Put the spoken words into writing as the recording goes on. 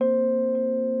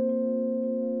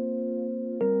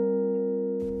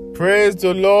Praise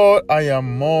the Lord, I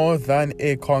am more than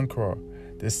a conqueror.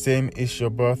 The same is your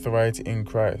birthright in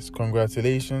Christ.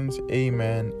 Congratulations,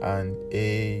 amen and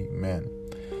amen.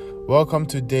 Welcome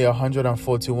to day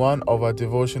 141 of our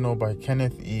devotional by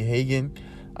Kenneth E Hagin,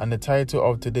 and the title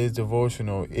of today's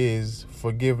devotional is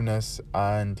Forgiveness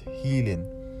and Healing.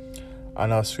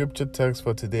 And our scripture text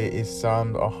for today is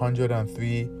Psalm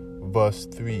 103 verse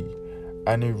 3,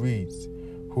 and it reads,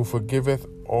 Who forgiveth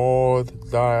all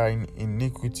thine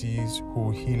iniquities,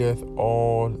 who healeth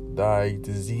all thy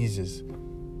diseases.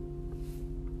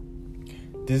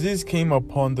 Disease came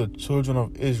upon the children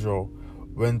of Israel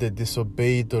when they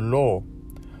disobeyed the law.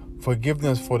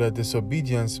 Forgiveness for their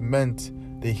disobedience meant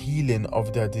the healing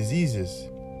of their diseases.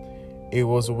 It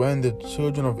was when the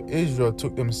children of Israel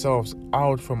took themselves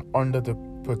out from under the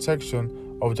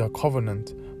protection of their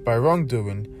covenant by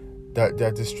wrongdoing that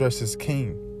their distresses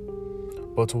came.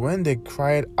 But when they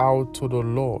cried out to the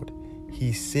Lord,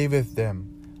 He saveth them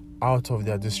out of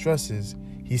their distresses.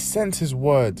 He sent His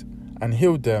word and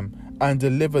healed them and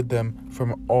delivered them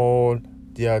from all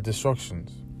their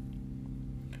destructions.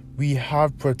 We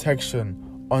have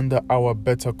protection under our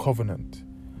better covenant,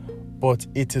 but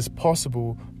it is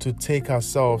possible to take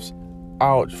ourselves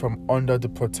out from under the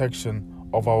protection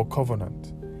of our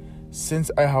covenant.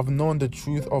 Since I have known the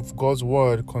truth of God's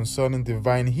word concerning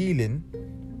divine healing,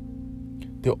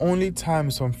 the only time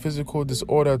some physical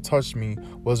disorder touched me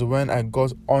was when I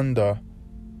got under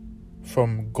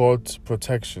from God's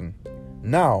protection.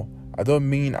 Now, I don't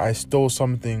mean I stole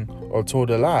something or told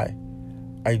a lie.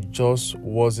 I just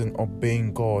wasn't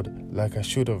obeying God like I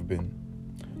should have been.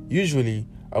 Usually,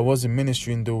 I wasn't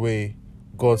ministering the way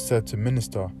God said to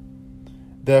minister.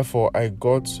 Therefore, I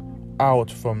got out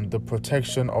from the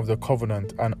protection of the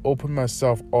covenant and opened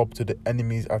myself up to the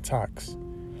enemy's attacks.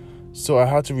 So I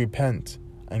had to repent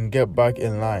and get back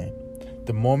in line.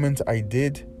 The moment I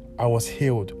did, I was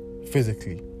healed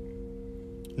physically.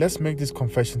 Let's make this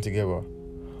confession together.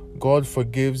 God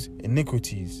forgives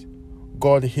iniquities.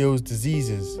 God heals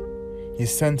diseases. He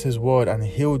sent His word and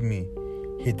healed me.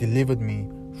 He delivered me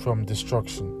from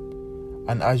destruction.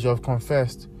 And as you have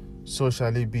confessed, so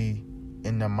shall it be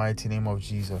in the mighty name of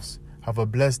Jesus. Have a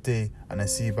blessed day, and I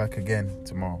see you back again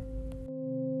tomorrow.